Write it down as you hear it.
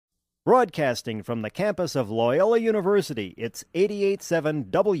Broadcasting from the campus of Loyola University, it's 88.7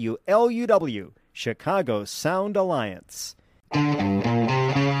 WLUW, Chicago Sound Alliance. Director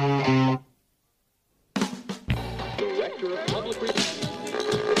of Public Relations,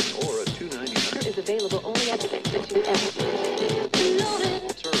 or a 299 is available only at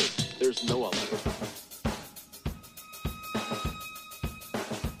Sir, there's no other.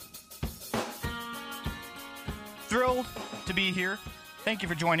 Thrilled to be here. Thank you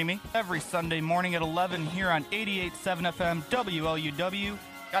for joining me every Sunday morning at 11 here on 88.7 FM WLUW.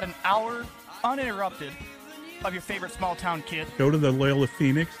 Got an hour uninterrupted of your favorite small town kid. Go to the Loyola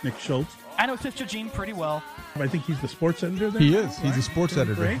Phoenix, Nick Schultz. I know Sister Jean pretty well. I think he's the sports editor there. He is. He's a sports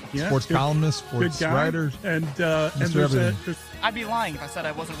editor. Great. Yeah. Sports columnist, sports writer. And everything. I'd be lying if I said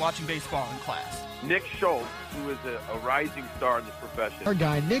I wasn't watching baseball in class. Nick Schultz, who is a rising star in this profession. Our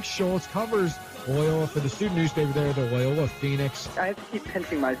guy, Nick Schultz, covers Loyola for the student newspaper there, the Loyola Phoenix. I have to keep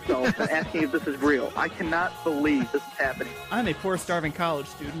pinching myself and asking if this is real. I cannot believe this is happening. I'm a poor, starving college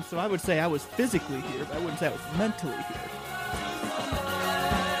student, so I would say I was physically here, but I wouldn't say I was mentally here.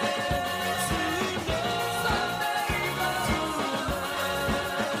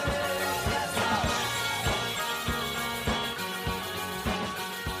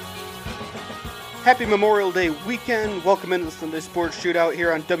 Happy Memorial Day weekend. Welcome into the Sunday Sports Shootout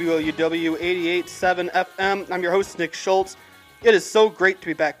here on WLUW 88.7 FM. I'm your host, Nick Schultz. It is so great to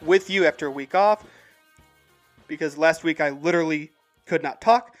be back with you after a week off, because last week I literally could not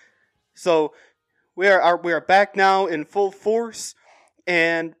talk. So we are back now in full force,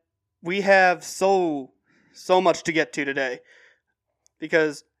 and we have so much to get to today.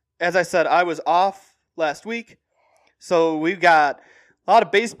 Because, as I said, I was off last week, so we've got a lot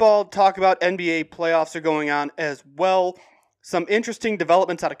of baseball to talk about. NBA playoffs are going on as well. Some interesting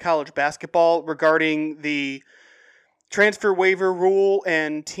developments out of college basketball regarding the transfer waiver rule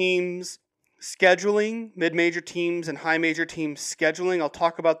and teams scheduling, mid-major teams and high-major teams scheduling. I'll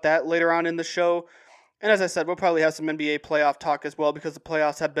talk about that later on in the show. And as I said, we'll probably have some NBA playoff talk as well, because the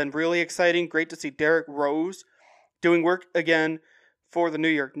playoffs have been really exciting. Great to see Derrick Rose doing work again for the New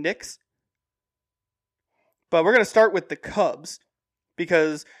York Knicks. But we're going to start with the Cubs,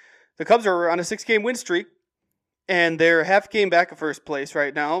 because the Cubs are on a 6-game win streak, and they're half game back of first place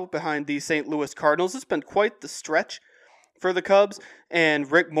right now behind the St. Louis Cardinals. It's been quite the stretch for the Cubs,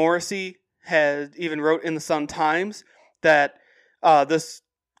 and Rick Morrissey had even wrote in the Sun-Times that this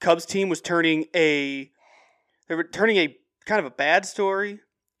Cubs team was turning a kind of a bad story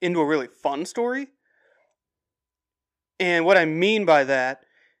into a really fun story. And what I mean by that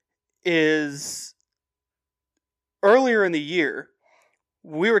is, earlier in the year,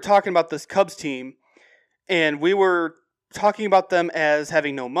 we were talking about this Cubs team, and we were talking about them as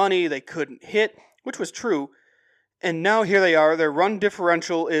having no money, they couldn't hit, which was true. And now here they are, their run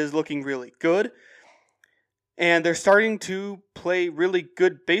differential is looking really good, and they're starting to play really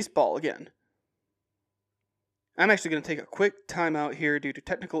good baseball again. I'm actually going to take a quick time out here due to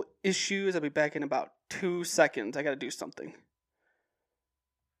technical issues. I'll be back in about 2 seconds. I got to do something.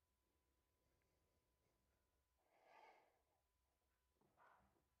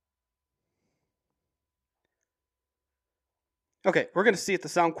 Okay, we're going to see if the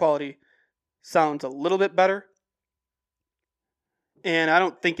sound quality sounds a little bit better. And I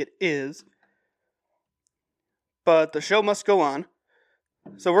don't think it is. But the show must go on.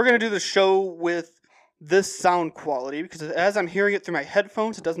 So we're going to do the show with this sound quality, because as I'm hearing it through my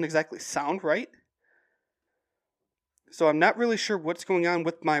headphones, it doesn't exactly sound right. So I'm not really sure what's going on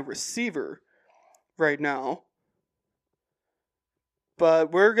with my receiver right now.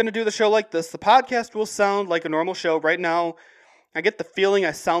 But we're going to do the show like this. The podcast will sound like a normal show. Right now, I get the feeling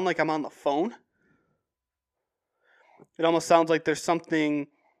I sound like I'm on the phone. It almost sounds like there's something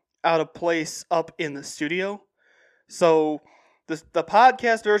out of place up in the studio. So the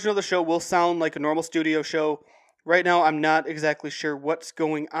podcast version of the show will sound like a normal studio show. Right now, I'm not exactly sure what's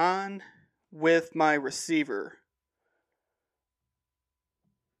going on with my receiver.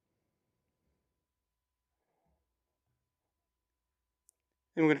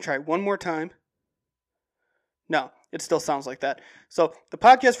 And we're going to try one more time. No, it still sounds like that. So the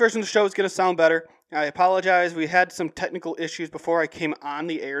podcast version of the show is going to sound better. I apologize. We had some technical issues before I came on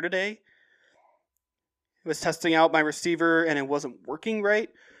the air today. I was testing out my receiver and it wasn't working right.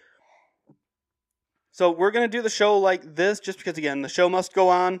 So we're going to do the show like this just because, again, the show must go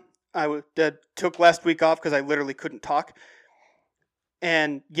on. I took last week off because I literally couldn't talk.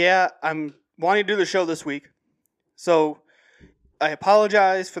 And yeah, I'm wanting to do the show this week. So I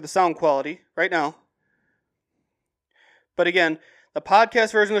apologize for the sound quality right now. But again, the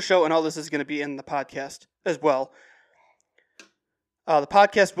podcast version of the show and all this is going to be in the podcast as well. the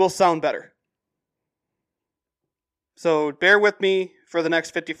podcast will sound better. So bear with me for the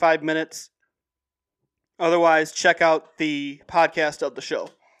next 55 minutes. Otherwise, check out the podcast of the show,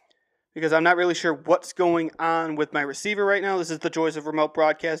 because I'm not really sure what's going on with my receiver right now. This is the joys of remote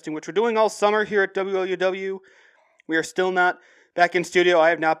broadcasting, which we're doing all summer here at WLUW. We are still not back in studio. I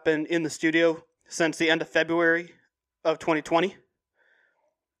have not been in the studio since the end of February of 2020.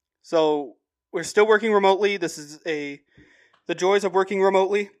 So we're still working remotely. This is the joys of working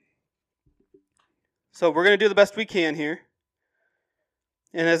remotely. So we're going to do the best we can here.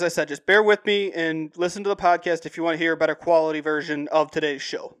 And as I said, just bear with me and listen to the podcast if you want to hear a better quality version of today's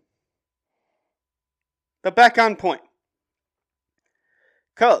show. But back on point.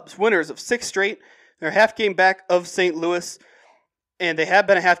 Cubs, winners of 6 straight. They're a half game back of St. Louis. And they have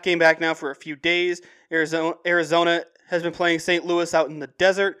been a half game back now for a few days. Arizona has been playing St. Louis out in the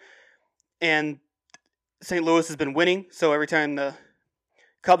desert. And St. Louis has been winning. So every time the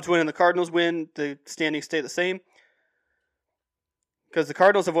Cubs win and the Cardinals win, the standings stay the same. Because the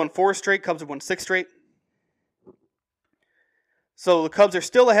Cardinals have won 4 straight, Cubs have won 6 straight. So the Cubs are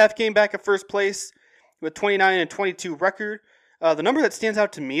still a half game back at first place with 29-22 record. The number that stands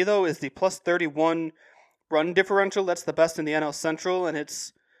out to me, though, is the plus 31 run differential. That's the best in the NL Central, and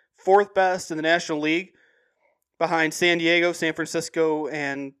it's 4th best in the National League behind San Diego, San Francisco,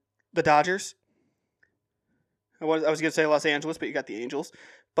 and the Dodgers. I was going to say Los Angeles, but you got the Angels.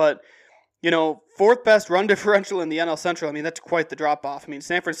 But 4th best run differential in the NL Central. I mean, that's quite the drop-off. I mean,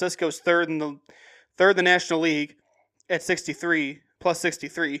 San Francisco's third in the National League at 63, plus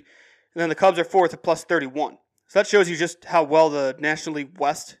 63. And then the Cubs are 4th at plus 31. So that shows you just how well the National League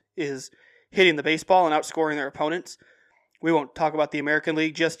West is hitting the baseball and outscoring their opponents. We won't talk about the American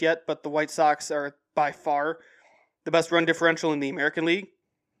League just yet, but the White Sox are by far the best run differential in the American League.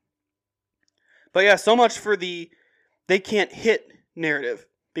 But yeah, so much for the they can't hit narrative,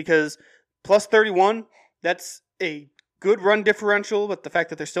 because plus 31, that's a good run differential, but the fact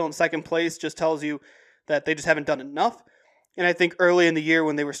that they're still in second place just tells you that they just haven't done enough. And I think early in the year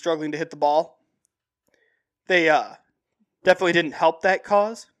when they were struggling to hit the ball, they definitely didn't help that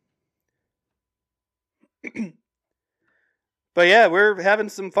cause. But yeah, we're having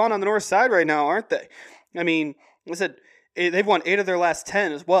some fun on the north side right now, aren't they? I mean, like I said, they've won 8 of their last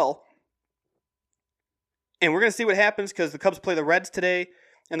 10 as well. And we're going to see what happens, because the Cubs play the Reds today,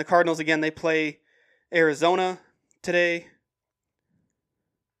 and the Cardinals, again, they play Arizona today.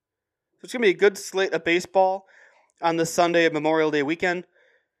 So it's going to be a good slate of baseball on this Sunday of Memorial Day weekend.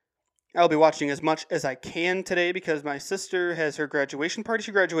 I'll be watching as much as I can today, because my sister has her graduation party.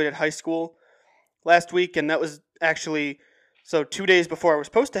 She graduated high school last week, and that was actually, 2 days before I was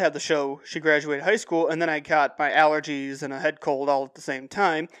supposed to have the show, she graduated high school, and then I got my allergies and a head cold all at the same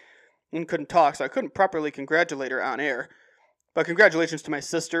time and couldn't talk, so I couldn't properly congratulate her on air. But congratulations to my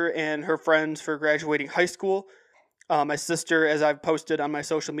sister and her friends for graduating high school. My sister, as I've posted on my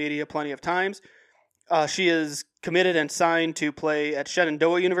social media plenty of times, she is committed and signed to play at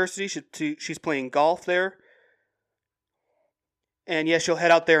Shenandoah University. She's playing golf there. And yes, she'll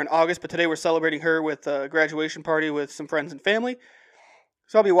head out there in August, but today we're celebrating her with a graduation party with some friends and family.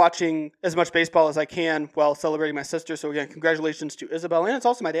 So I'll be watching as much baseball as I can while celebrating my sister. So again, congratulations to Isabel. And it's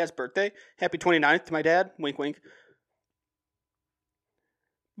also my dad's birthday. Happy 29th to my dad. Wink, wink.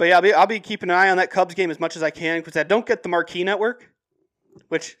 But yeah, I'll be keeping an eye on that Cubs game as much as I can, because I don't get the Marquee Network,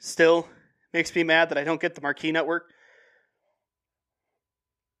 which still makes me mad that I don't get the Marquee Network.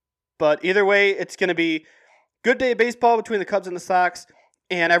 But either way, it's going to be good day of baseball between the Cubs and the Sox.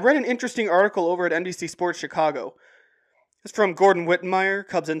 And I read an interesting article over at NBC Sports Chicago. It's from Gordon Wittenmeyer,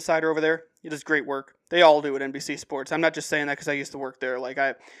 Cubs insider over there. He does great work. They all do at NBC Sports. I'm not just saying that because I used to work there. Like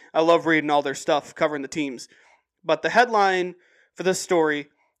I love reading all their stuff covering the teams. But the headline for this story,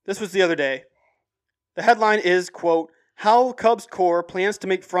 this was the other day. The headline is, quote, "How Cubs core plans to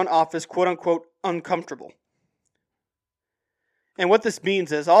make front office, quote unquote, uncomfortable." And what this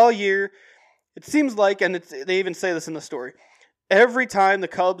means is all year, it seems like, and they even say this in the story, every time the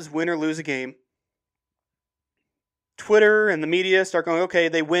Cubs win or lose a game, Twitter and the media start going, okay,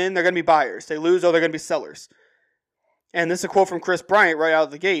 they win, they're going to be buyers. They lose, they're going to be sellers. And this is a quote from Chris Bryant right out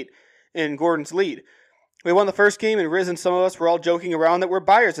of the gate in Gordon's lead. "We won the first game, and Riz and some of us were all joking around that we're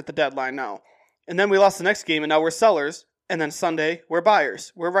buyers at the deadline now. And then we lost the next game, and now we're sellers. And then Sunday, we're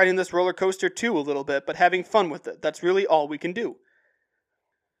buyers. We're riding this roller coaster too a little bit, but having fun with it. That's really all we can do."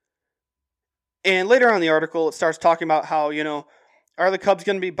 And later on in the article, it starts talking about how, are the Cubs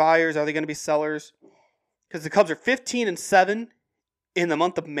going to be buyers? Are they going to be sellers? Because the Cubs are 15-7 in the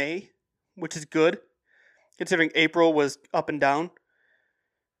month of May, which is good, considering April was up and down.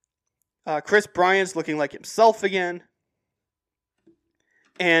 Chris Bryant's looking like himself again.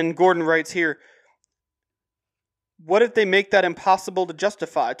 And Gordon writes here, what if they make that impossible to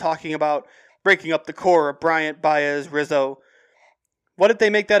justify, talking about breaking up the core of Bryant, Baez, Rizzo? What if they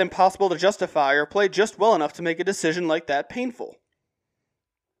make that impossible to justify or play just well enough to make a decision like that painful?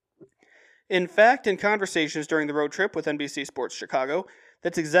 In fact, in conversations during the road trip with NBC Sports Chicago,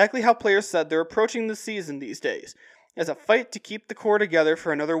 that's exactly how players said they're approaching the season these days, as a fight to keep the core together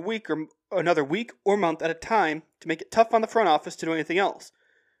for another week or month at a time to make it tough on the front office to do anything else.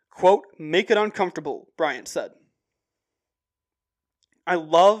 Quote, make it uncomfortable, Bryant said. I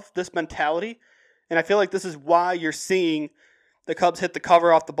love this mentality, and I feel like this is why you're seeing the Cubs hit the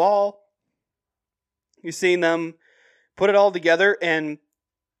cover off the ball. You're seeing them put it all together, and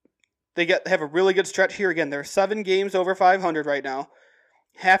they have a really good stretch here. Again, they're 7 games over 500 right now,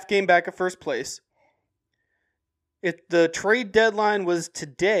 half game back of first place. If the trade deadline was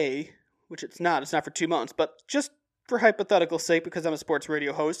today, which it's not for 2 months, but just for hypothetical sake, because I'm a sports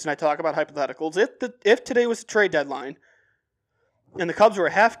radio host and I talk about hypotheticals, if today was the trade deadline and the Cubs were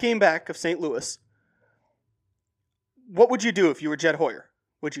a half game back of St. Louis, what would you do if you were Jed Hoyer?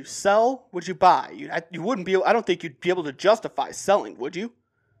 Would you sell? Would you buy? You wouldn't be. I don't think you'd be able to justify selling, would you?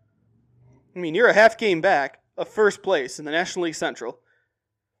 I mean, you're a half game back of first place in the National League Central,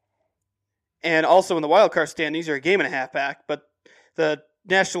 and also in the wild card standings, you're a game and a half back. But the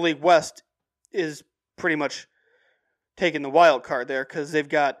National League West is pretty much taking the wild card there because they've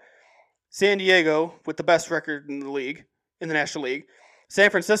got San Diego with the best record in the league, in the National League, San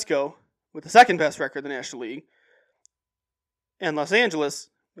Francisco with the second best record in the National League, and Los Angeles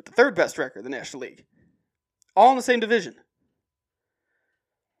with the third best record in the National League. All in the same division.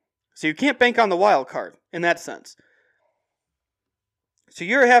 So you can't bank on the wild card in that sense. So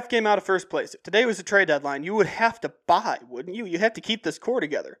you're a half game out of first place. If today was the trade deadline, you would have to buy, wouldn't you? You'd have to keep this core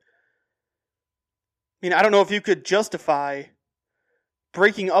together. I mean, I don't know if you could justify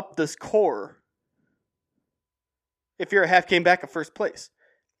breaking up this core if you're a half game back of first place.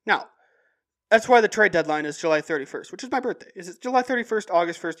 Now, that's why the trade deadline is July 31st, which is my birthday. Is it July 31st,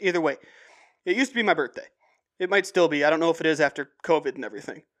 August 1st? Either way. It used to be my birthday. It might still be. I don't know if it is after COVID and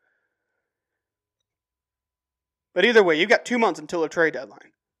everything. But either way, you've got 2 months until a trade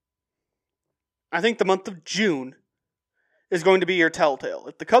deadline. I think the month of June is going to be your telltale.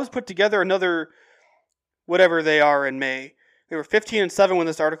 If the Cubs put together another, whatever they are in May, they were 15-7 when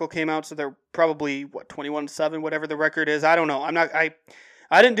this article came out, so they're probably, 21-7, whatever the record is. I don't know.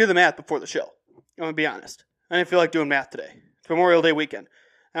 I didn't do the math before the show. I'm going to be honest. I didn't feel like doing math today. It's Memorial Day weekend.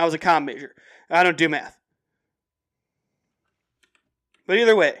 I was a comm major. I don't do math. But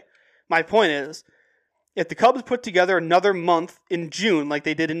either way, my point is, if the Cubs put together another month in June like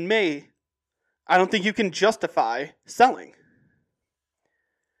they did in May, I don't think you can justify selling.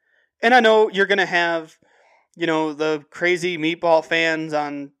 And I know you're going to have, the crazy meatball fans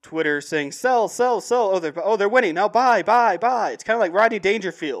on Twitter saying, sell, sell, sell. Oh, they're winning. Now buy, buy, buy. It's kind of like Rodney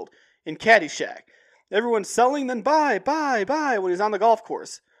Dangerfield in Caddyshack. Everyone's selling, then buy, buy, buy when he's on the golf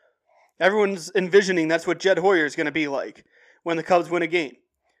course. Everyone's envisioning that's what Jed Hoyer is going to be like when the Cubs win a game.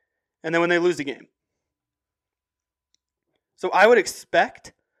 And then when they lose a game. So I would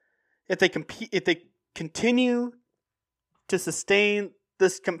expect if they continue to sustain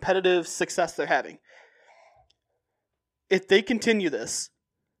this competitive success they're having, if they continue this,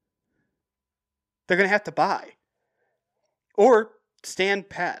 they're going to have to buy or stand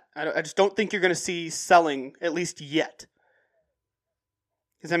pat. I just don't think you're going to see selling, at least yet.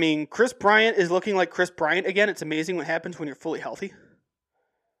 Because, Chris Bryant is looking like Chris Bryant again. It's amazing what happens when you're fully healthy.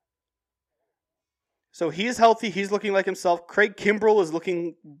 So he's healthy. He's looking like himself. Craig Kimbrell is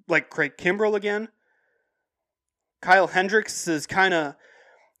looking like Craig Kimbrell again. Kyle Hendricks is kind of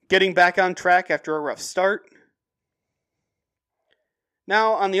getting back on track after a rough start.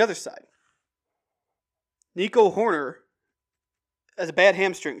 Now, on the other side, Nico Hoerner has a bad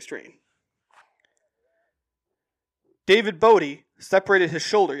hamstring strain. David Bote separated his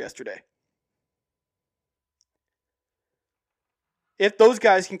shoulder yesterday. If those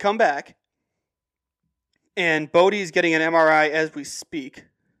guys can come back, and Bodie's getting an MRI as we speak,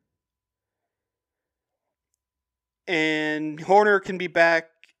 and Hoerner can be back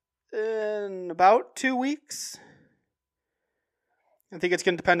in about 2 weeks. I think it's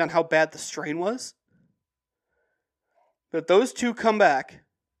going to depend on how bad the strain was. But if those two come back,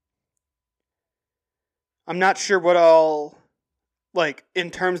 I'm not sure what all,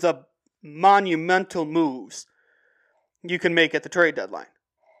 in terms of monumental moves you can make at the trade deadline.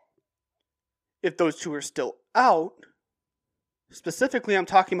 If those two are still out, specifically I'm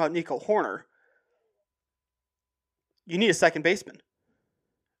talking about Nico Hoerner, you need a second baseman.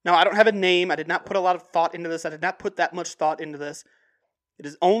 Now, I don't have a name. I did not put a lot of thought into this. I did not put that much thought into this. It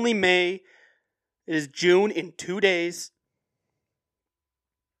is only May. It is June in 2 days.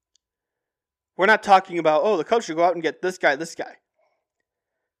 We're not talking about, the Cubs should go out and get this guy.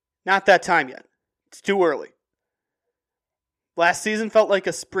 Not that time yet. It's too early. Last season felt like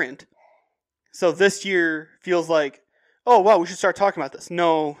a sprint. So this year feels like, we should start talking about this.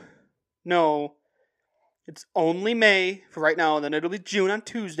 No. It's only May for right now, and then it'll be June on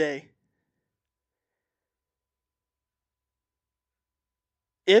Tuesday.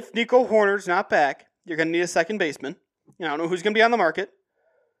 If Nico Hoerner's not back, you're going to need a second baseman. I don't know who's going to be on the market.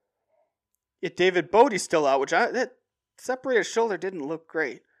 If David Bodie's still out, that separated shoulder didn't look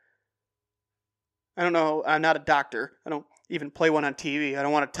great. I don't know. I'm not a doctor. I don't even play one on TV. I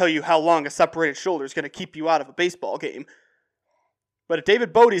don't want to tell you how long a separated shoulder is going to keep you out of a baseball game. But if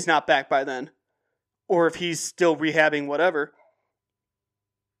David Bodie's not back by then, or if he's still rehabbing whatever,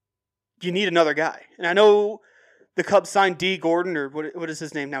 you need another guy. And I know the Cubs signed D. Gordon, or what is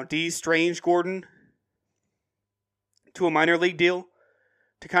his name now? D. Strange Gordon, to a minor league deal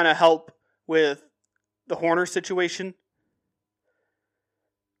to kind of help with the Hoerner situation.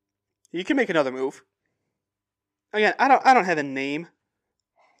 You can make another move. Again, I don't have a name.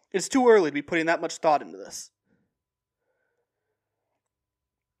 It's too early to be putting that much thought into this.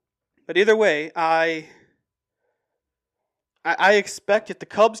 But either way, I expect if the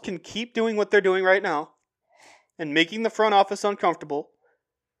Cubs can keep doing what they're doing right now and making the front office uncomfortable,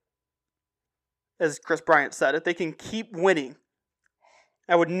 as Chris Bryant said, if they can keep winning,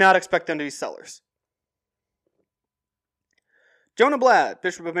 I would not expect them to be sellers. Jonah Blatt,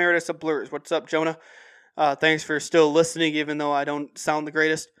 Bishop Emeritus of Blurs. What's up, Jonah? Thanks for still listening, even though I don't sound the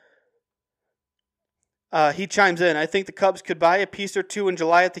greatest. He chimes in, I think the Cubs could buy a piece or two in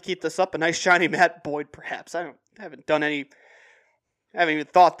July to keep this up. A nice shiny Matt Boyd, perhaps. I haven't even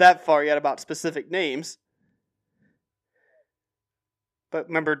thought that far yet about specific names. But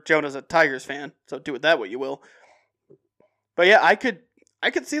remember, Jonah's a Tigers fan, so do it that way you will. But yeah, I could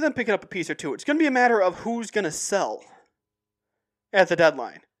see them picking up a piece or two. It's going to be a matter of who's going to sell at the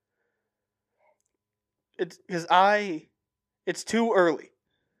deadline. It's too early.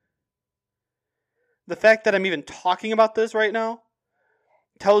 The fact that I'm even talking about this right now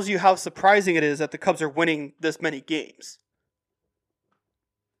tells you how surprising it is that the Cubs are winning this many games.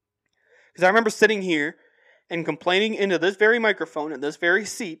 Because I remember sitting here and complaining into this very microphone and this very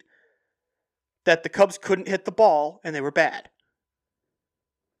seat that the Cubs couldn't hit the ball and they were bad.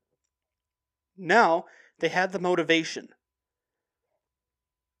 Now they had the motivation.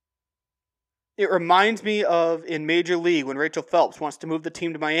 It reminds me of in Major League when Rachel Phelps wants to move the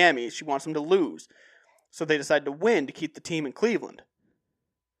team to Miami. She wants them to lose. So they decide to win to keep the team in Cleveland.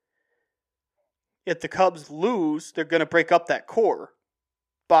 If the Cubs lose, they're going to break up that core.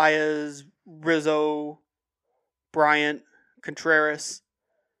 Baez, Rizzo, Bryant, Contreras.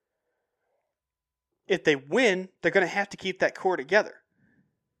 If they win, they're going to have to keep that core together.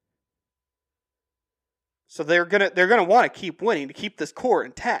 So they're going to want to keep winning to keep this core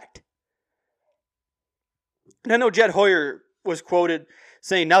intact. And I know Jed Hoyer was quoted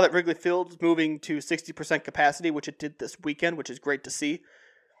saying now that Wrigley Field's moving to 60% capacity, which it did this weekend, which is great to see,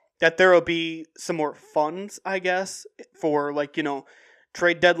 that there will be some more funds, I guess, for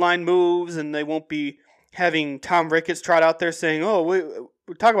trade deadline moves, and they won't be having Tom Ricketts trot out there saying, we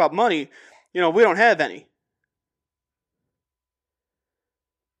talk about money, we don't have any.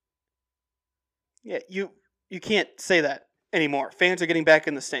 Yeah, you can't say that anymore. Fans are getting back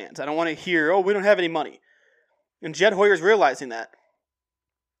in the stands. I don't want to hear, we don't have any money. And Jed Hoyer's realizing that.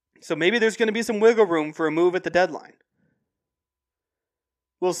 So maybe there's going to be some wiggle room for a move at the deadline.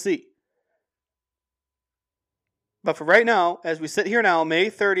 We'll see. But for right now, as we sit here now, May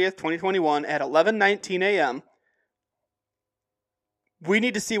 30th, 2021, at 11:19 a.m., we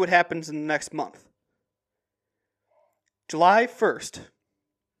need to see what happens in the next month. July 1st.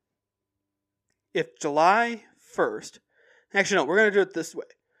 If July 1st... Actually, no, we're going to do it this way.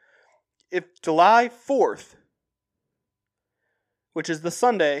 If July 4th, which is the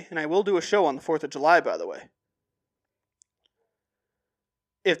Sunday, and I will do a show on the 4th of July, by the way.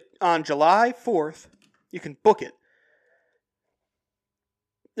 If on July 4th, you can book it.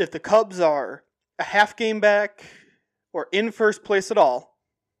 If the Cubs are a half game back or in first place at all,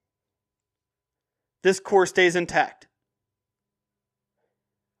 this core stays intact.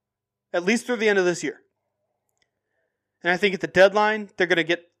 At least through the end of this year. And I think at the deadline, they're going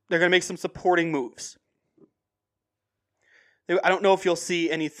to make some supporting moves. I don't know if you'll see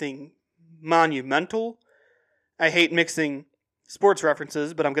anything monumental. I hate mixing sports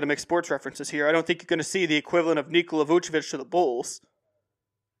references, but I'm going to mix sports references here. I don't think you're going to see the equivalent of Nikola Vucevic to the Bulls.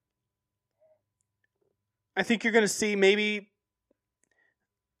 I think you're going to see maybe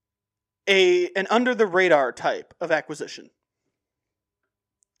an under-the-radar type of acquisition.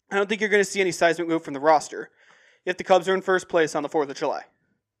 I don't think you're going to see any seismic move from the roster if the Cubs are in first place on the 4th of July.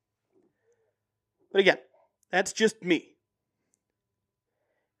 But again, that's just me.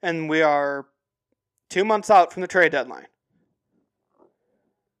 And we are 2 months out from the trade deadline.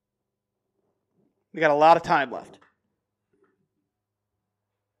 We got a lot of time left.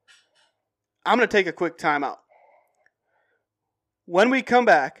 I'm going to take a quick timeout. When we come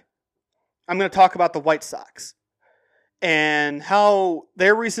back, I'm going to talk about the White Sox and how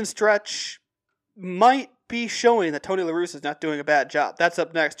their recent stretch might be showing that Tony La Russa is not doing a bad job. That's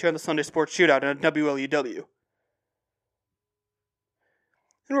up next here on the Sunday Sports Shootout on WLUW.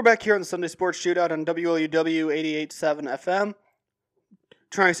 And we're back here on the Sunday Sports Shootout on WLUW 88.7 FM.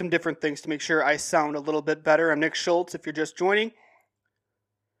 Trying some different things to make sure I sound a little bit better. I'm Nick Schultz if you're just joining.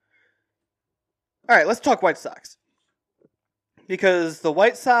 All right, let's talk White Sox. Because the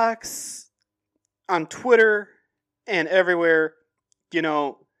White Sox on Twitter and everywhere,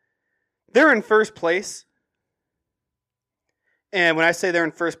 they're in first place. And when I say they're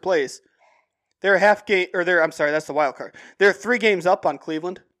in first place, they're that's the wild card. They're 3 games up on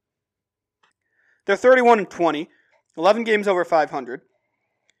Cleveland. They're 31-20, 11 games over 500.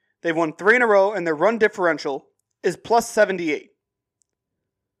 They've won 3 in a row, and their run differential is plus 78.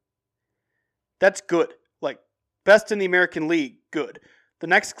 That's good. Like, best in the American League, good. The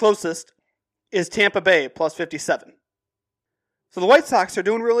next closest is Tampa Bay, plus 57. So the White Sox are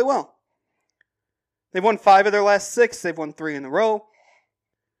doing really well. They've won 5 of their last 6. They've won 3 in a row.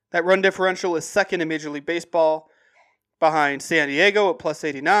 That run differential is second in Major League Baseball behind San Diego at plus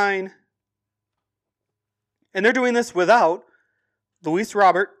 89. And they're doing this without Luis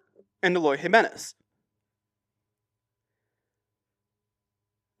Robert and Eloy Jimenez.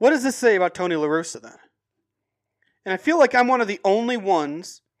 What does this say about Tony La Russa then? And I feel like I'm one of the only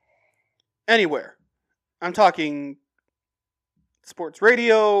ones anywhere. I'm talking sports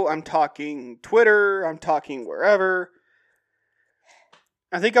radio, I'm talking Twitter, I'm talking wherever.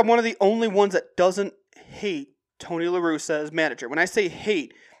 I think I'm one of the only ones that doesn't hate Tony La Russa as manager. When I say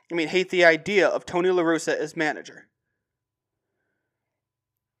hate, I mean hate the idea of Tony La Russa as manager.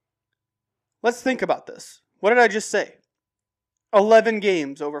 Let's think about this. What did I just say? 11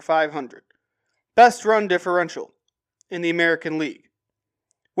 games over 500. Best run differential in the American League.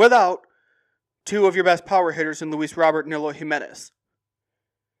 Without 2 of your best power hitters in Luis Robert and Eloy Jimenez.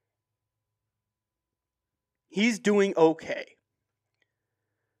 He's doing okay.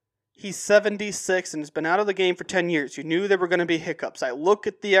 He's 76 and has been out of the game for 10 years. You knew there were going to be hiccups. I look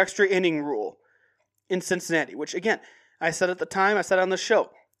at the extra inning rule in Cincinnati, which again, I said at the time, I said on the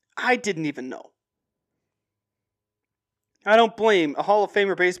show, I didn't even know. I don't blame a Hall of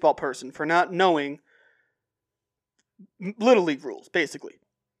Famer baseball person for not knowing Little League rules, basically.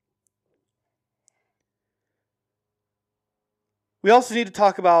 We also need to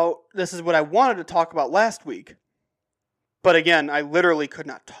talk about, this is what I wanted to talk about last week, but again, I literally could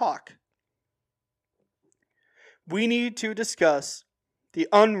not talk. We need to discuss the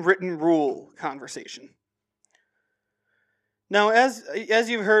unwritten rule conversation. Now, as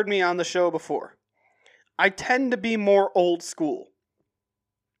you've heard me on the show before, I tend to be more old school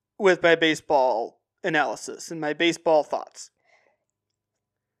with my baseball analysis and my baseball thoughts.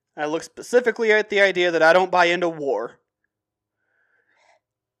 I look specifically at the idea that I don't buy into WAR.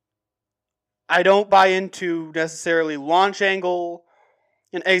 I don't buy into necessarily launch angle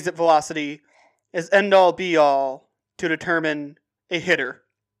and exit velocity as end-all be-all to determine a hitter.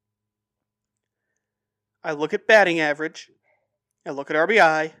 I look at batting average. I look at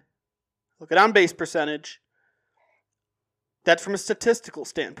RBI. Look at on-base percentage. That's from a statistical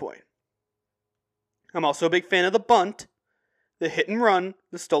standpoint. I'm also a big fan of the bunt, the hit and run,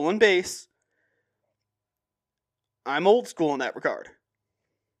 the stolen base. I'm old school in that regard.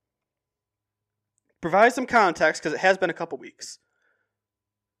 Provide some context because it has been a couple weeks.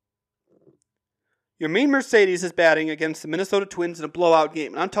 Yermin Mercedes is batting against the Minnesota Twins in a blowout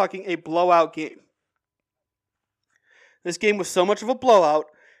game. And I'm talking a blowout game. This game was so much of a blowout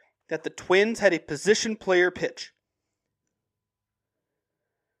that the Twins had a position player pitch.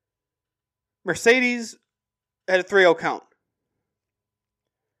 Mercedes had a 3-0 count.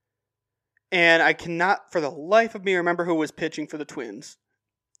 And I cannot for the life of me remember who was pitching for the Twins.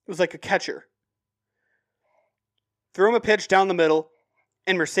 It was like a catcher. Threw him a pitch down the middle,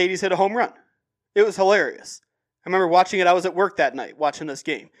 and Mercedes hit a home run. It was hilarious. I remember watching it. I was at work that night watching this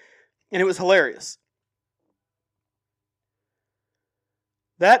game, and it was hilarious.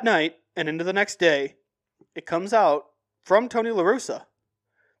 That night, and into the next day, it comes out from Tony La Russa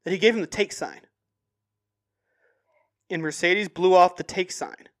that he gave him the take sign. And Mercedes blew off the take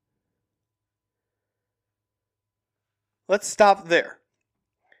sign. Let's stop there.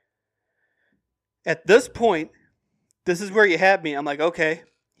 At this point, this is where you had me. I'm like, okay,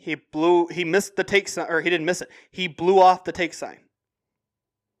 he missed the take sign, or he didn't miss it. He blew off the take sign.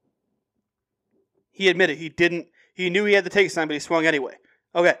 He admitted he knew he had the take sign, but he swung anyway.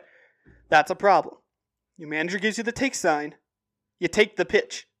 Okay, that's a problem. Your manager gives you the take sign, you take the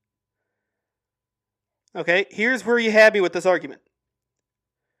pitch. Okay, here's where you had me with this argument.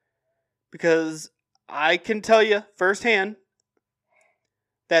 Because I can tell you firsthand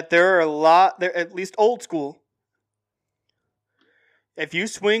that there are at least old school, if you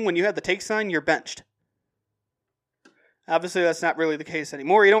swing when you have the take sign, you're benched. Obviously, that's not really the case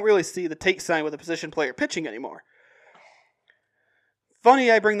anymore. You don't really see the take sign with a position player pitching anymore.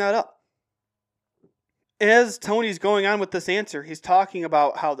 Funny I bring that up. As Tony's going on with this answer, he's talking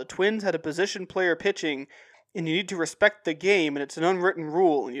about how the Twins had a position player pitching and you need to respect the game and it's an unwritten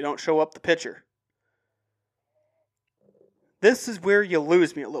rule and you don't show up the pitcher. This is where you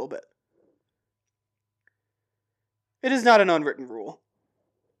lose me a little bit. It is not an unwritten rule.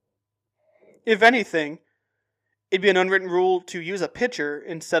 If anything, it'd be an unwritten rule to use a pitcher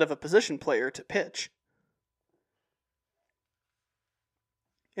instead of a position player to pitch.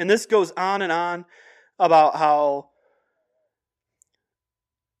 And this goes on and on about how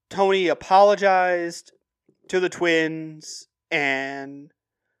Tony apologized to the Twins and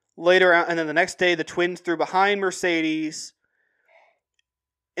later on, and then the next day the Twins threw behind Mercedes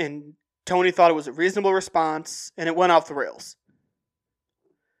and Tony thought it was a reasonable response and it went off the rails.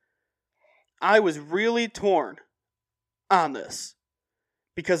 I was really torn on this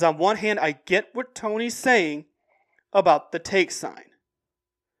because on one hand I get what Tony's saying about the take sign.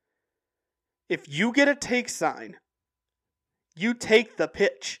 If you get a take sign, you take the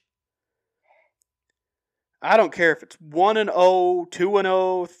pitch. I don't care if it's 1-0, 2-0,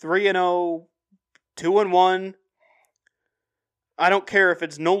 3-0, 2-1. I don't care if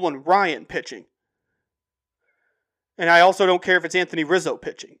it's Nolan Ryan pitching. And I also don't care if it's Anthony Rizzo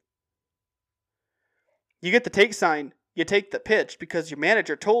pitching. You get the take sign, you take the pitch because your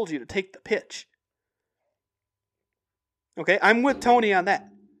manager told you to take the pitch. Okay, I'm with Tony on that.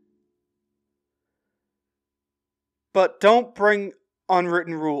 But don't bring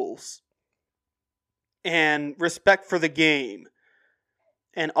unwritten rules and respect for the game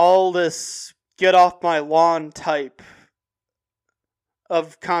and all this get off my lawn type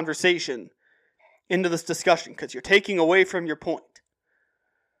of conversation into this discussion because you're taking away from your point.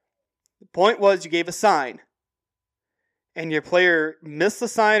 The point was you gave a sign and your player missed the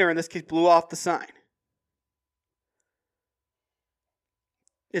sign, or in this case blew off the sign.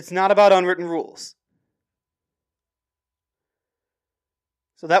 It's not about unwritten rules.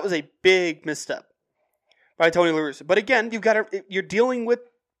 So that was a big misstep by Tony La Russa. But again, you're dealing with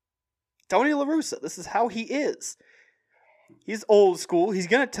Tony La Russa. This is how he is. He's old school. He's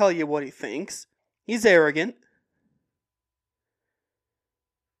going to tell you what he thinks. He's arrogant.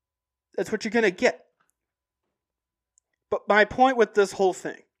 That's what you're going to get. But my point with this whole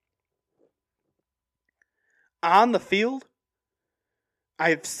thing, on the field,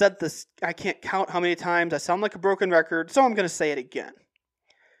 I've said this, I can't count how many times. I sound like a broken record, so I'm going to say it again.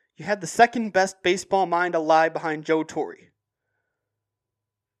 You had the second best baseball mind alive behind Joe Torre.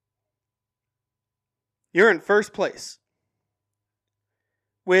 You're in first place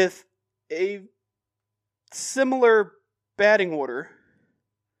with a similar batting order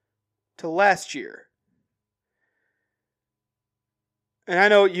to last year. And I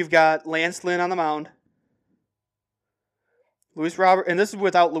know you've got Lance Lynn on the mound. Luis Robert, and this is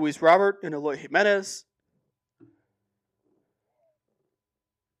without Luis Robert and Eloy Jimenez.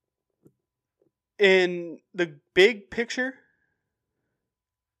 In the big picture,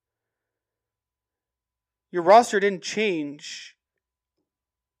 your roster didn't change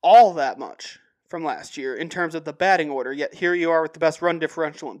all that much from last year in terms of the batting order, yet here you are with the best run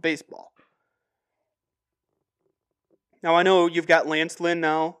differential in baseball. Now I know you've got Lance Lynn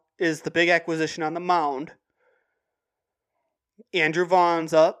now, is the big acquisition on the mound. Andrew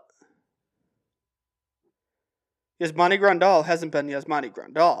Vaughn's up. Yasmani Grandal hasn't been Yasmani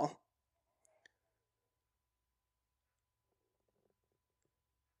Grandal.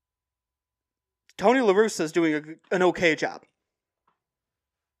 Tony La Russa is doing an okay job.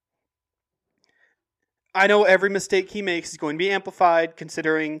 I know every mistake he makes is going to be amplified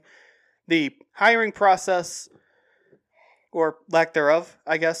considering the hiring process, or lack thereof,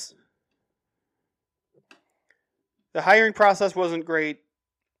 I guess. The hiring process wasn't great,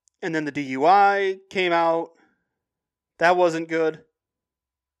 and then the DUI came out. That wasn't good.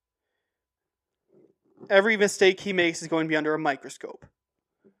 Every mistake he makes is going to be under a microscope.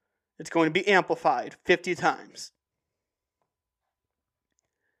 It's going to be amplified 50 times.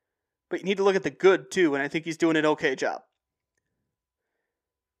 But you need to look at the good, too, and I think he's doing an okay job.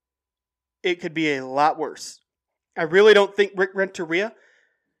 It could be a lot worse. I really don't think Rick Renteria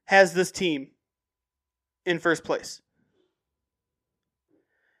has this team in first place.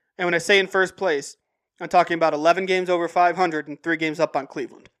 And when I say in first place, I'm talking about 11 games over 500 and 3 games up on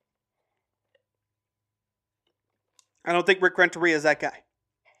Cleveland. I don't think Rick Renteria is that guy.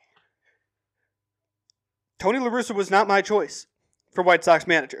 Tony La Russa was not my choice for White Sox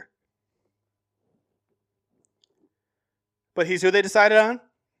manager. But he's who they decided on.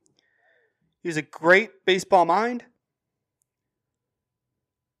 He's a great baseball mind.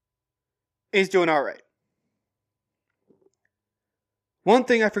 He's doing all right. One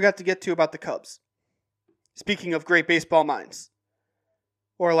thing I forgot to get to about the Cubs. Speaking of great baseball minds.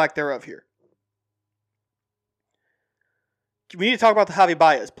 Or lack thereof here. We need to talk about the Javi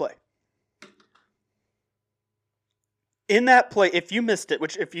Baez play. In that play, if you missed it,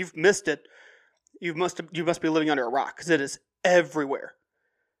 which if you've missed it, you must be living under a rock, because it is everywhere.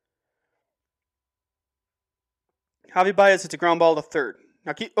 Javi Baez hits a ground ball to third.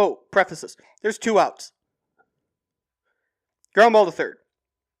 Now preface this. There's 2 outs. Ground ball to third.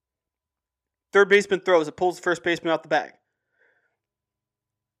 Third baseman throws it, pulls the first baseman off the bag.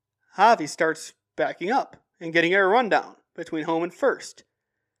 Javi starts backing up and getting a rundown between home and first.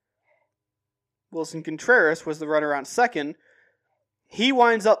 Wilson Contreras was the runner on second. He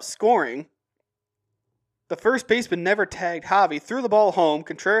winds up scoring. The first baseman never tagged Javi, threw the ball home.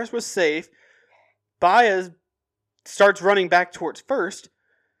 Contreras was safe. Baez starts running back towards first.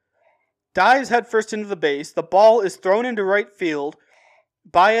 Dives headfirst into the base. The ball is thrown into right field.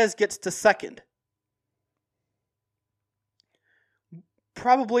 Baez gets to second.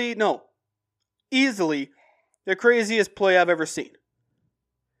 Easily the craziest play I've ever seen.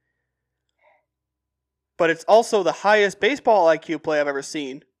 But it's also the highest baseball IQ play I've ever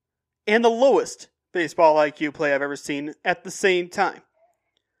seen, and the lowest baseball IQ play I've ever seen at the same time.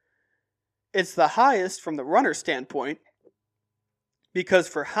 It's the highest from the runner standpoint, because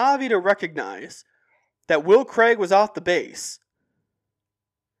for Javi to recognize that Will Craig was off the base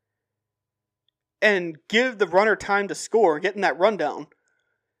and give the runner time to score, getting that rundown,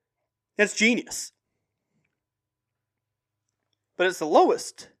 that's genius. But it's the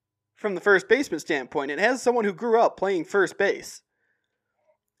lowest from the first baseman standpoint. It has someone who grew up playing first base.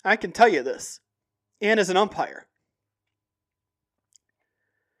 I can tell you this, and as an umpire.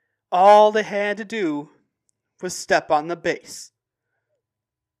 All they had to do was step on the base.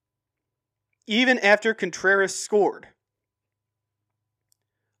 Even after Contreras scored,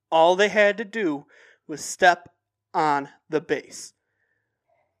 all they had to do was step on the base.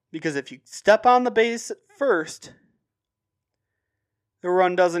 Because if you step on the base at first, the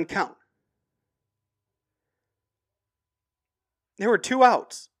run doesn't count. There were 2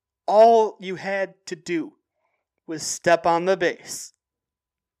 outs. All you had to do was step on the base.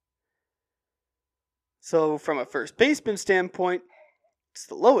 So from a first baseman standpoint, it's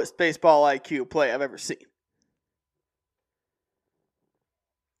the lowest baseball IQ play I've ever seen.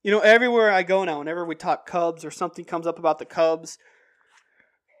 You know, everywhere I go now, whenever we talk Cubs or something comes up about the Cubs,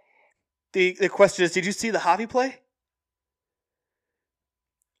 the question is, did you see the Javi play?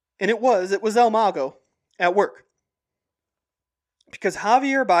 And it was El Mago at work. Because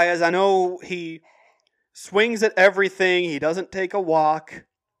Javier Baez, I know he swings at everything. He doesn't take a walk.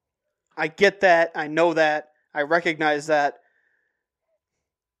 I get that. I know that. I recognize that.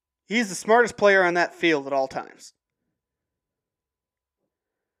 He's the smartest player on that field at all times.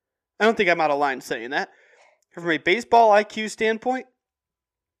 I don't think I'm out of line saying that. From a baseball IQ standpoint,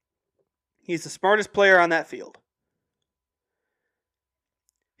 he's the smartest player on that field.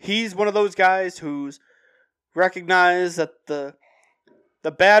 He's one of those guys who's recognized that the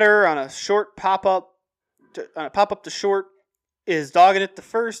batter on a short pop-up to short is dogging it to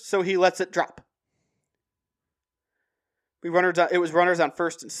first, so he lets it drop. It was runners on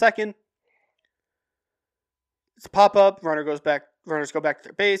first and second. It's a pop-up, runners go back to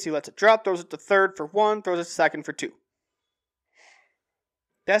their base, he lets it drop, throws it to third for 1, throws it to second for 2.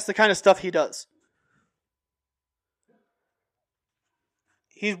 That's the kind of stuff he does.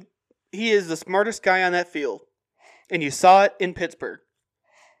 He is the smartest guy on that field. And you saw it in Pittsburgh.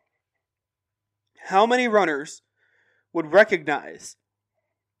 How many runners would recognize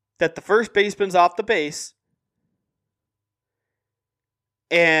that the first baseman's off the base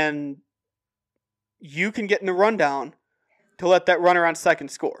and you can get in a rundown to let that runner on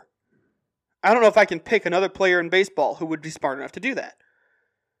second score? I don't know if I can pick another player in baseball who would be smart enough to do that.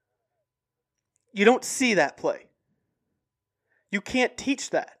 You don't see that play. You can't teach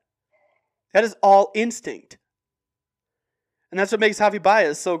that. That is all instinct. And that's what makes Javi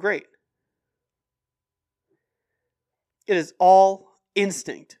Baez so great. It is all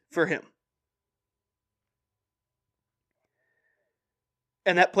instinct for him.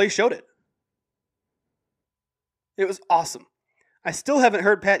 And that play showed it. It was awesome. I still haven't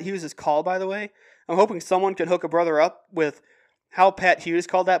heard Pat Hughes' call, by the way. I'm hoping someone can hook a brother up with how Pat Hughes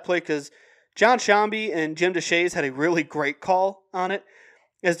called that play, because John Shambi and Jim Deshaies had a really great call on it,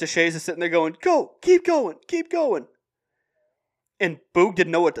 as Deshaies is sitting there going, go, keep going, keep going. And Boog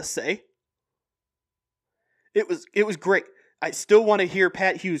didn't know what to say. It was great. I still want to hear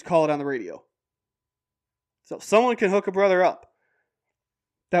Pat Hughes call it on the radio. So if someone can hook a brother up,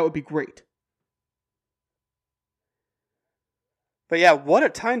 that would be great. But yeah, what a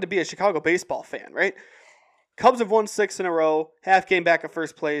time to be a Chicago baseball fan, right? Cubs have won 6 in a row, half game back at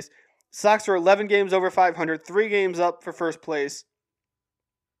first place. Sox are 11 games over 500, 3 games up for first place.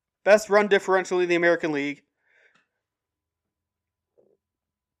 Best run differential in the American League.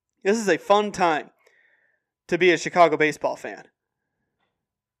 This is a fun time to be a Chicago baseball fan.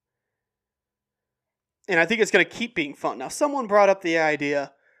 And I think it's going to keep being fun. Now, someone brought up the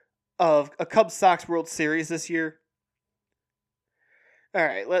idea of a Cubs-Sox World Series this year. All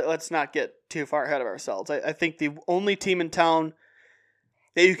right, let's not get too far ahead of ourselves. I think the only team in town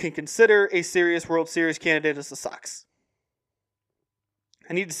that you can consider a serious World Series candidate is the Sox.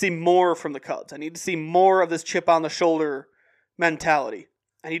 I need to see more from the Cubs. I need to see more of this chip on the shoulder mentality.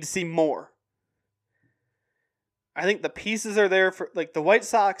 I need to see more. I think the pieces are there for, like, the White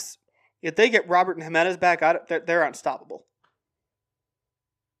Sox. If they get Robert and Jimenez back out, they're unstoppable.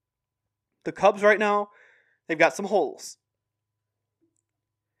 The Cubs right now, they've got some holes.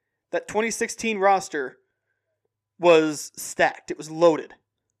 That 2016 roster was stacked. It was loaded.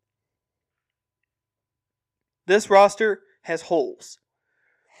 This roster has holes.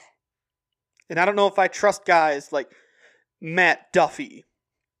 And I don't know if I trust guys like Matt Duffy,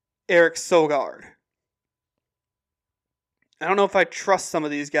 Eric Sogard. I don't know if I trust some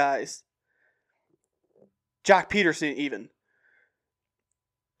of these guys. Jock Peterson even.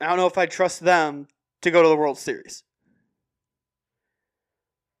 I don't know if I trust them to go to the World Series.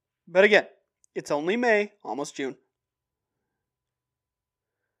 But again, it's only May, almost June.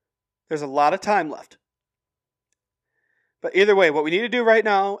 There's a lot of time left. But either way, what we need to do right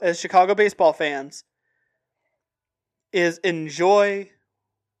now as Chicago baseball fans is enjoy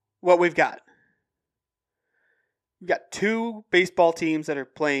what we've got. We've got 2 baseball teams that are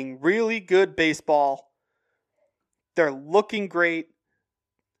playing really good baseball. They're looking great.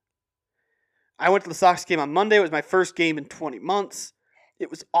 I went to the Sox game on Monday. It was my first game in 20 months. It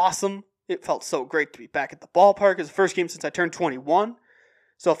was awesome. It felt so great to be back at the ballpark. It was the first game since I turned 21.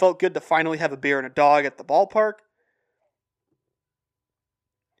 So it felt good to finally have a beer and a dog at the ballpark.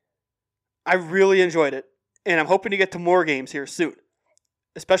 I really enjoyed it. And I'm hoping to get to more games here soon.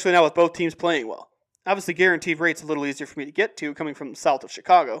 Especially now with both teams playing well. Obviously, Guaranteed Rate's a little easier for me to get to coming from south of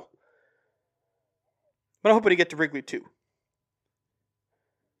Chicago. But I'm hoping to get to Wrigley too.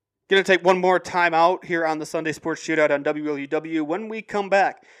 Going to take one more time out here on the Sunday Sports Shootout on WLUW. When we come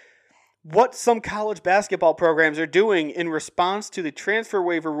back, what some college basketball programs are doing in response to the transfer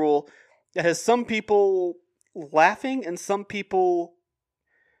waiver rule that has some people laughing and some people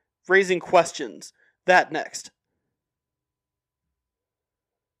raising questions. That next.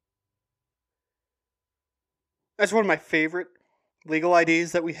 That's one of my favorite legal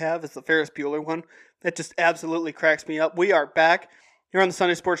IDs that we have is the Ferris Bueller one. That just absolutely cracks me up. We are back here on the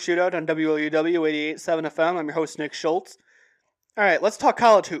Sunday Sports Shootout on WLUW 88.7 FM. I'm your host, Nick Schultz. All right, let's talk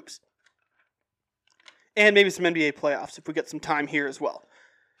college hoops. And maybe some NBA playoffs if we get some time here as well.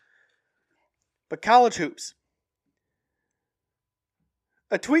 But college hoops.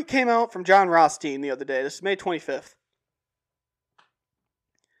 A tweet came out from John Rothstein the other day. This is May 25th.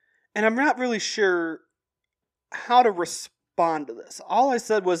 And I'm not really sure how to respond to this. All I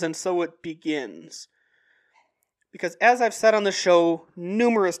said was, and so it begins. Because as I've said on the show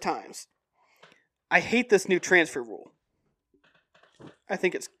numerous times, I hate this new transfer rule. I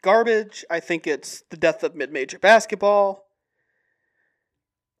think it's garbage. I think it's the death of mid-major basketball.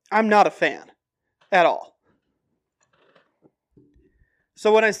 I'm not a fan at all.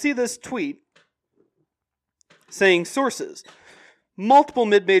 So when I see this tweet saying sources, multiple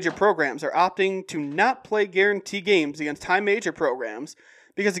mid-major programs are opting to not play guarantee games against high major programs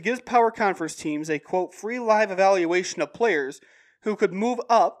because it gives power conference teams a, quote, free live evaluation of players who could move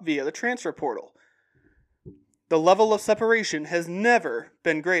up via the transfer portal. The level of separation has never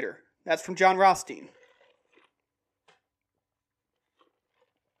been greater. That's from John Rothstein.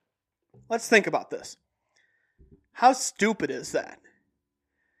 Let's think about this. How stupid is that?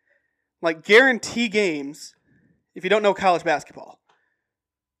 Like, guarantee games, if you don't know college basketball,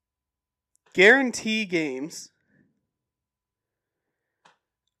 guarantee games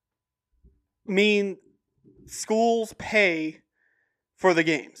mean schools pay for the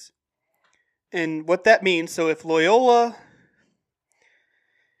games. And what that means, so if Loyola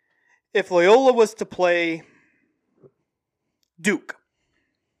was to play Duke,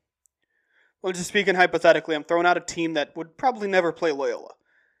 well, just speaking hypothetically, I'm throwing out a team that would probably never play Loyola.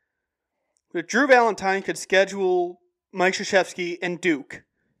 But Drew Valentine could schedule Mike Krzyzewski and Duke.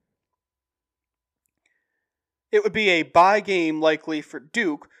 It would be a bye game likely for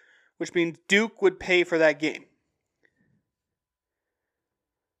Duke, which means Duke would pay for that game.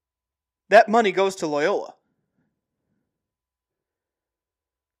 That money goes to Loyola.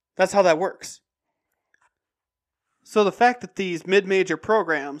 That's how that works. So the fact that these mid-major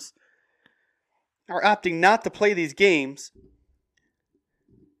programs are opting not to play these games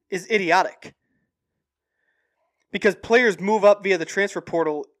is idiotic. Because players move up via the transfer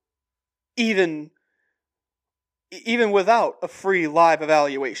portal even without a free live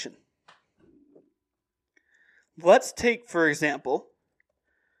evaluation. Let's take, for example,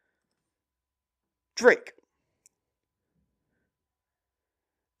 Drake.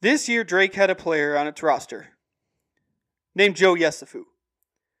 This year, Drake had a player on its roster named Joe Yesufu.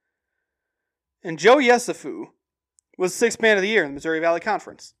 And Joe Yesufu was Sixth Man of the Year in the Missouri Valley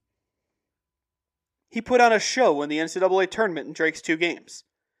Conference. He put on a show in the NCAA tournament in Drake's 2 games.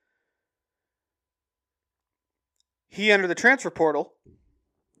 He entered the transfer portal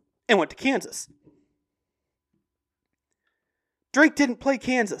and went to Kansas. Drake didn't play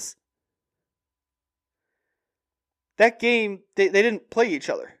Kansas. That game, they didn't play each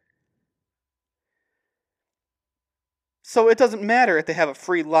other. So it doesn't matter if they have a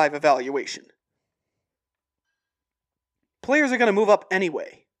free live evaluation. Players are going to move up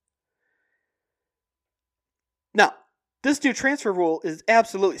anyway. Now, this new transfer rule is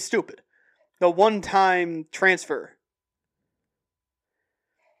absolutely stupid. The one-time transfer.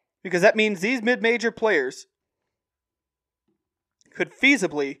 Because that means these mid-major players could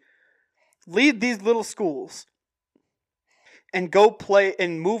feasibly lead these little schools and go play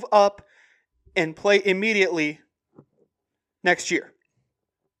and move up and play immediately next year.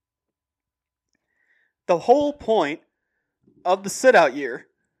 The whole point of the sit-out year,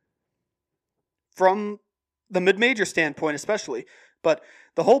 from the mid-major standpoint especially, but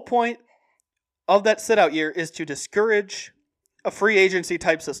the whole point of that sit-out year is to discourage a free agency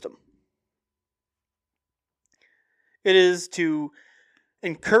type system. It is to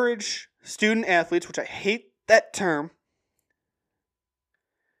encourage student athletes, which I hate that term,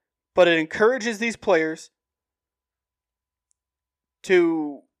 but it encourages these players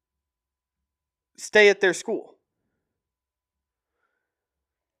to stay at their school.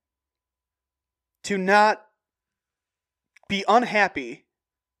 To not be unhappy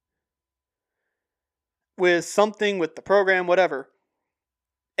with something, with the program, whatever,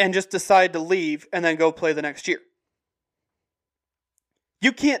 and just decide to leave and then go play the next year.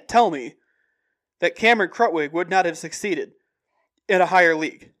 You can't tell me that Cameron Krutwig would not have succeeded in a higher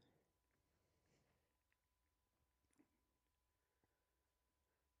league.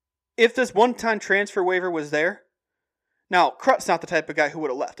 If this one-time transfer waiver was there, now, Krut's not the type of guy who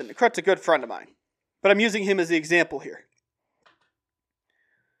would have left, and Krut's a good friend of mine, but I'm using him as the example here.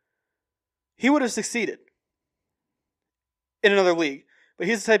 He would have succeeded in another league, but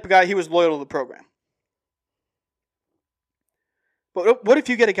he's the type of guy, he was loyal to the program. But what if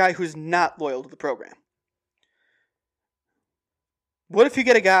you get a guy who's not loyal to the program? What if you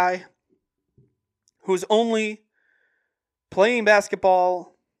get a guy who's only playing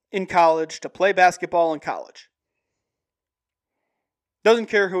basketball in college to play basketball in college? Doesn't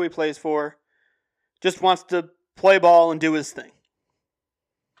care who he plays for, just wants to play ball and do his thing.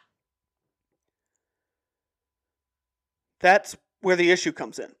 That's where the issue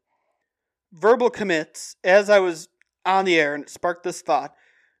comes in. Verbal Commits, as I was on the air and it sparked this thought,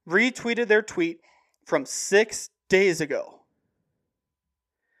 retweeted their tweet from 6 days ago.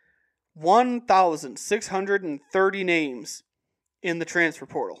 1,630 names in the transfer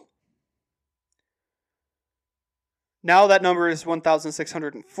portal. Now that number is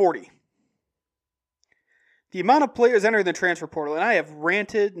 1,640. The amount of players entering the transfer portal, and I have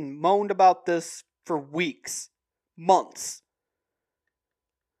ranted and moaned about this for weeks, months.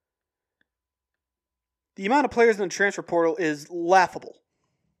 The amount of players in the transfer portal is laughable.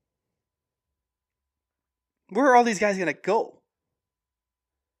 Where are all these guys going to go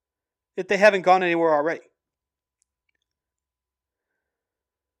if they haven't gone anywhere already?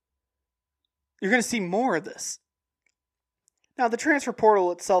 You're going to see more of this. Now, the transfer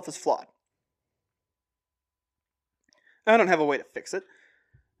portal itself is flawed. I don't have a way to fix it.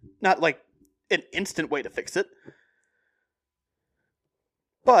 Not like an instant way to fix it.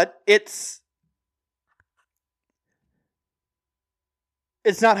 But it's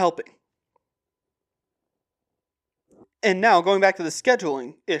It's not helping. And now, going back to the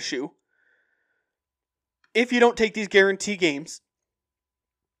scheduling issue, if you don't take these guarantee games,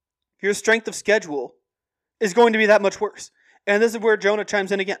 your strength of schedule is going to be that much worse. And this is where Jonah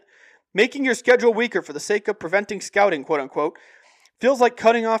chimes in again. Making your schedule weaker for the sake of preventing scouting, quote unquote, feels like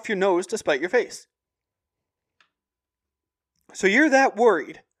cutting off your nose to spite your face. So you're that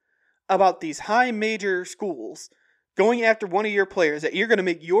worried about these high major schools going after one of your players that you're going to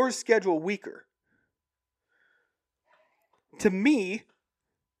make your schedule weaker. To me,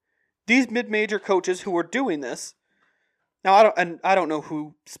 these mid-major coaches who are doing this, now I don't know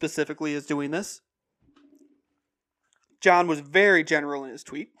who specifically is doing this. John was very general in his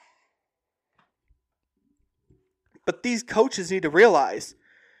tweet. But these coaches need to realize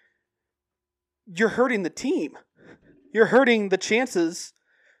you're hurting the team. You're hurting the chances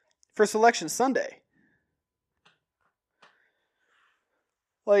for Selection Sunday.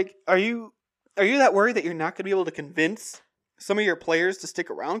 Like, are you that worried that you're not going to be able to convince some of your players to stick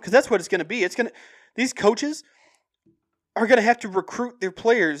around? Because that's what it's going to be. These coaches are going to have to recruit their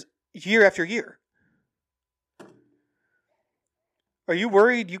players year after year. Are you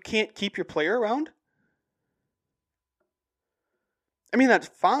worried you can't keep your player around? I mean, that's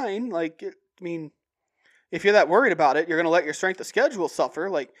fine. Like, if you're that worried about it, you're going to let your strength of schedule suffer.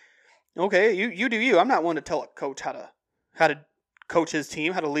 Like, okay, you do you. I'm not one to tell a coach how to coach his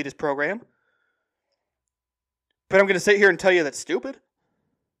team, how to lead his program. But I'm going to sit here and tell you that's stupid.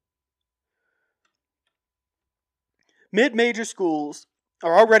 Mid-major schools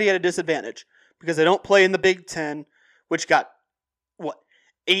are already at a disadvantage because they don't play in the Big Ten, which got,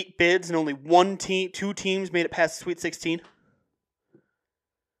 8 bids and only 2 teams made it past the Sweet 16?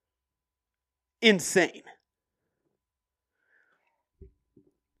 Insane.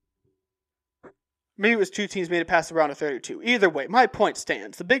 Maybe it was 2 teams made it past the round of 32. Either way, my point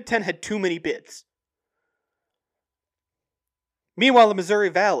stands. The Big Ten had too many bids. Meanwhile, the Missouri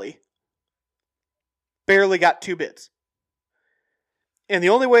Valley barely got 2 bids. And the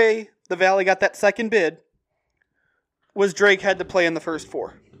only way the Valley got that second bid was Drake had to play in the first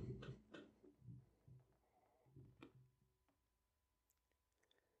 4.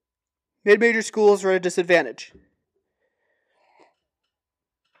 Mid-major schools are at a disadvantage.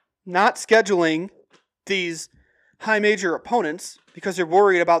 Not scheduling these high major opponents because you're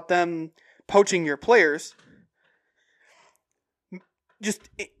worried about them poaching your players,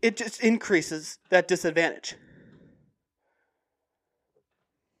 it just increases that disadvantage.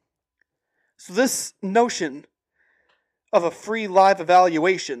 So this notion of a free live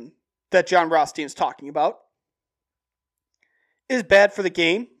evaluation that John Rothstein's talking about is bad for the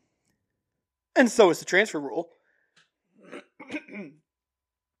game, and so is the transfer rule.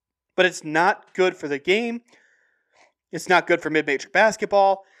 But it's not good for the game. It's not good for mid-major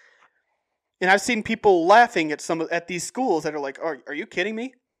basketball. And I've seen people laughing at these schools that are like, are you kidding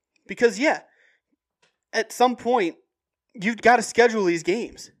me? Because at some point, you've got to schedule these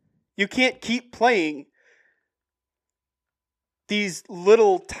games. You can't keep playing these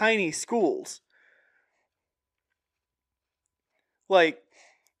little tiny schools. Like,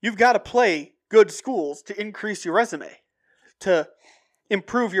 you've got to play good schools to increase your resume, to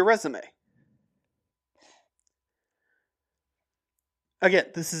improve your resume. Again,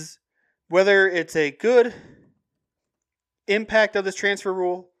 this is whether it's a good impact of this transfer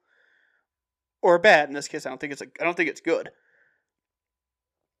rule or bad. In this case, I don't think it's good.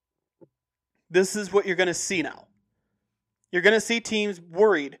 This is what you're going to see now. You're going to see teams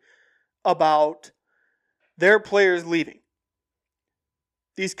worried about their players leaving.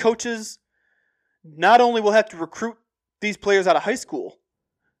 These coaches not only will have to recruit these players out of high school,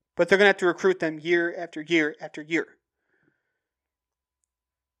 but they're going to have to recruit them year after year after year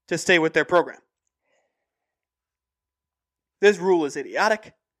to stay with their program. This rule is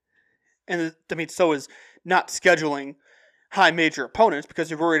idiotic. And so is not scheduling high major opponents because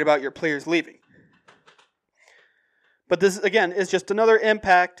you're worried about your players leaving. But this, again, is just another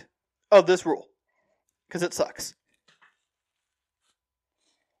impact of this rule because it sucks.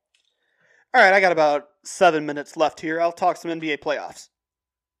 All right, I got about 7 minutes left here. I'll talk some NBA playoffs.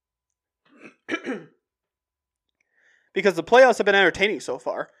 Because the playoffs have been entertaining so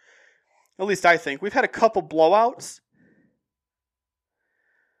far. At least I think. We've had a couple blowouts,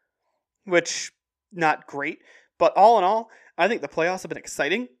 which, not great. But all in all, I think the playoffs have been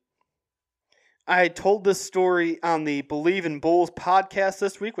exciting. I told this story on the Believe in Bulls podcast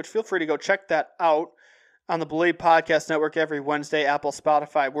this week, which feel free to go check that out on the Believe Podcast Network every Wednesday, Apple,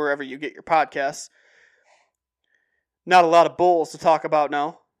 Spotify, wherever you get your podcasts. Not a lot of Bulls to talk about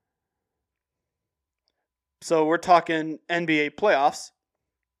now. So we're talking NBA playoffs.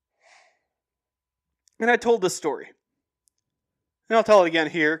 And I told this story. And I'll tell it again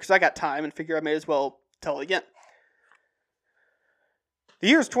here because I got time and figure I may as well tell it again. The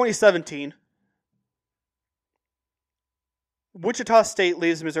year is 2017. Wichita State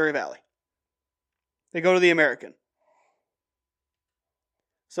leaves the Missouri Valley. They go to the American.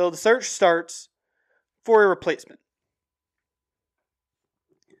 So the search starts for a replacement.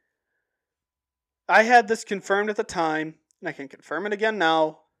 I had this confirmed at the time, and I can confirm it again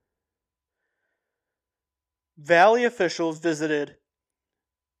now. Valley officials visited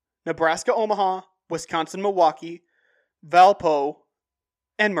Nebraska Omaha, Wisconsin Milwaukee, Valpo,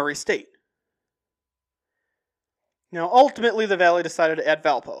 and Murray State. Now, ultimately, the Valley decided to add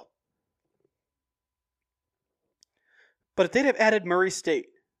Valpo. But if they'd have added Murray State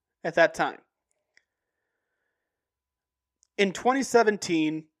at that time, in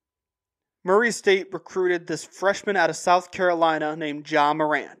 2017, Murray State recruited this freshman out of South Carolina named Ja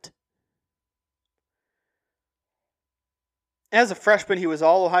Morant. As a freshman, he was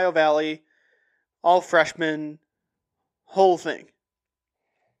all Ohio Valley, all freshman, whole thing.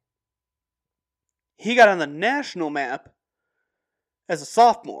 He got on the national map as a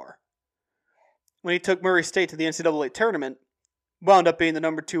sophomore when he took Murray State to the NCAA tournament, wound up being the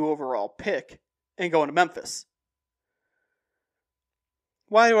number 2 overall pick and going to Memphis.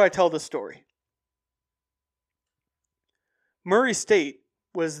 Why do I tell this story? Murray State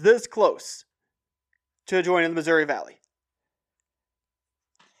was this close to joining the Missouri Valley.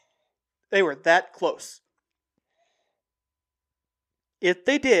 They were that close. If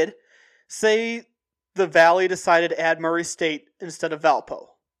they did, say the Valley decided to add Murray State instead of Valpo,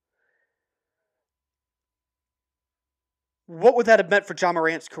 what would that have meant for Ja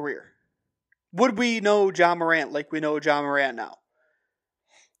Morant's career? Would we know Ja Morant like we know Ja Morant now?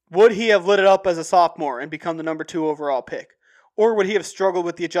 Would he have lit it up as a sophomore and become the number 2 overall pick? Or would he have struggled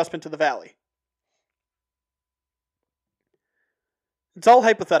with the adjustment to the Valley? It's all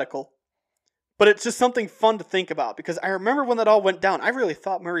hypothetical, but it's just something fun to think about because I remember when that all went down, I really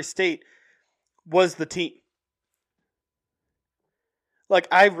thought Murray State was the team. Like,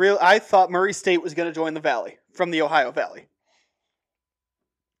 I thought Murray State was going to join the Valley from the Ohio Valley.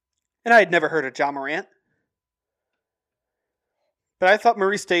 And I had never heard of Ja Morant. But I thought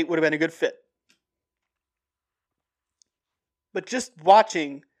Murray State would have been a good fit. But just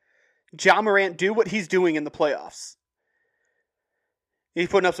watching Ja Morant do what he's doing in the playoffs. He's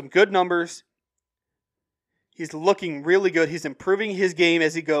putting up some good numbers. He's looking really good. He's improving his game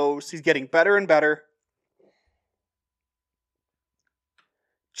as he goes. He's getting better and better.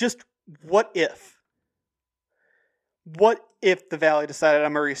 Just what if? What if the Valley decided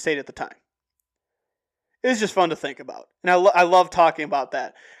on Murray State at the time? It was just fun to think about. And I love talking about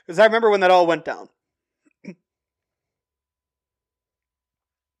that. Because I remember when that all went down.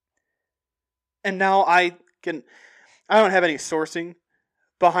 And now I don't have any sourcing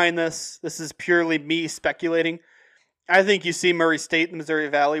behind this. This is purely me speculating. I think you see Murray State in the Missouri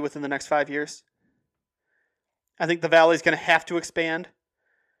Valley within the next 5 years. I think the Valley is going to have to expand.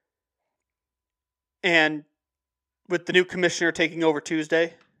 And with the new commissioner taking over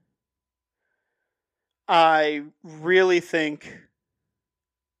Tuesday, I really think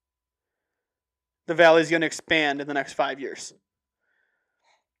the Valley is going to expand in the next 5 years.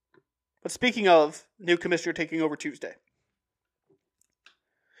 But speaking of new commissioner taking over Tuesday,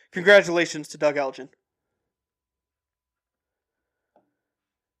 congratulations to Doug Elgin.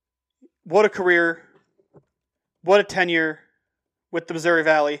 What a career. What a tenure with the Missouri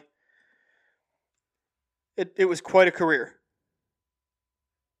Valley. It was quite a career.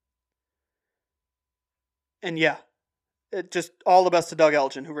 And yeah, just all the best to Doug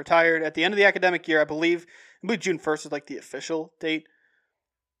Elgin, who retired at the end of the academic year. I believe June 1st is like the official date.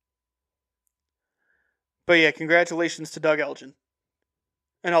 But yeah, congratulations to Doug Elgin.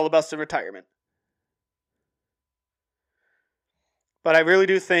 And all the best in retirement. But I really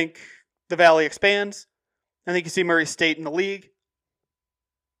do think the Valley expands. I think you see Murray State in the league.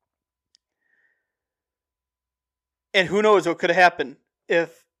 And who knows what could have happened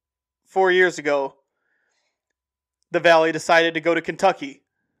if 4 years ago the Valley decided to go to Kentucky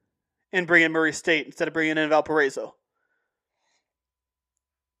and bring in Murray State instead of bringing in Valparaiso.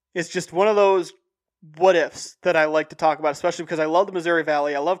 It's just one of those what ifs that I like to talk about, especially because I love the Missouri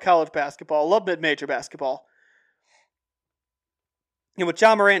Valley. I love college basketball. I love mid-major basketball. And with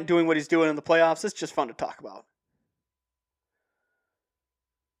Ja Morant doing what he's doing in the playoffs, it's just fun to talk about.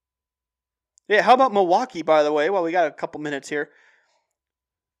 Yeah, how about Milwaukee, by the way? Well, we got a couple minutes here.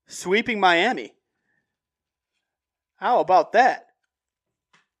 Sweeping Miami. How about that?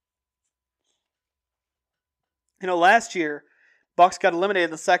 You know, last year, Bucks got eliminated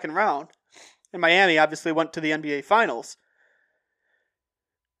in the second round. And Miami obviously went to the NBA Finals.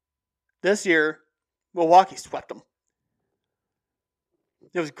 This year, Milwaukee swept them.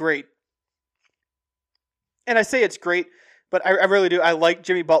 It was great. And I say it's great, but I really do. I like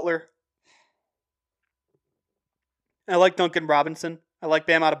Jimmy Butler. I like Duncan Robinson. I like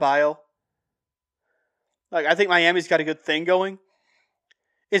Bam Adebayo. Like, I think Miami's got a good thing going.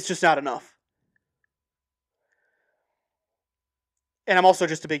 It's just not enough. And I'm also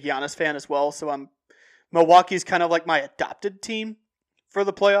just a big Giannis fan as well, so Milwaukee's kind of like my adopted team for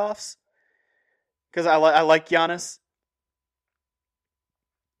the playoffs. Because I like Giannis.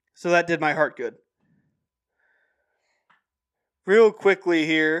 So that did my heart good. Real quickly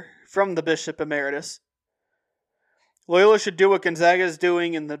here, from the Bishop Emeritus. Loyola should do what Gonzaga is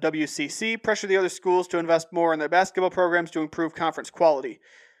doing in the WCC, pressure the other schools to invest more in their basketball programs to improve conference quality.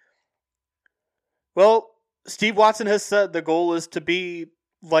 Well, Steve Watson has said the goal is to be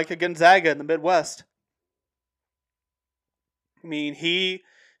like a Gonzaga in the Midwest. I mean,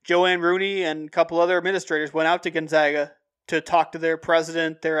 Joanne Rooney, and a couple other administrators went out to Gonzaga to talk to their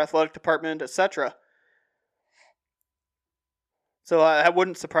president, their athletic department, etc. So that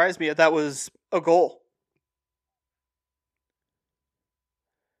wouldn't surprise me if that was a goal.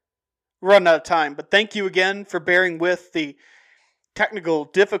 We're running out of time, but thank you again for bearing with the technical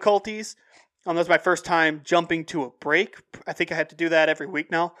difficulties. That was my first time jumping to a break. I think I have to do that every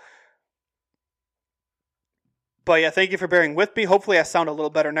week now. But yeah, thank you for bearing with me. Hopefully I sound a little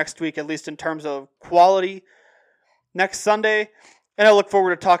better next week, at least in terms of quality next Sunday. And I look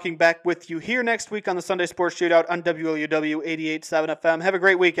forward to talking back with you here next week on the Sunday Sports Shootout on WLUW 88.7 FM. Have a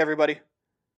great week, everybody.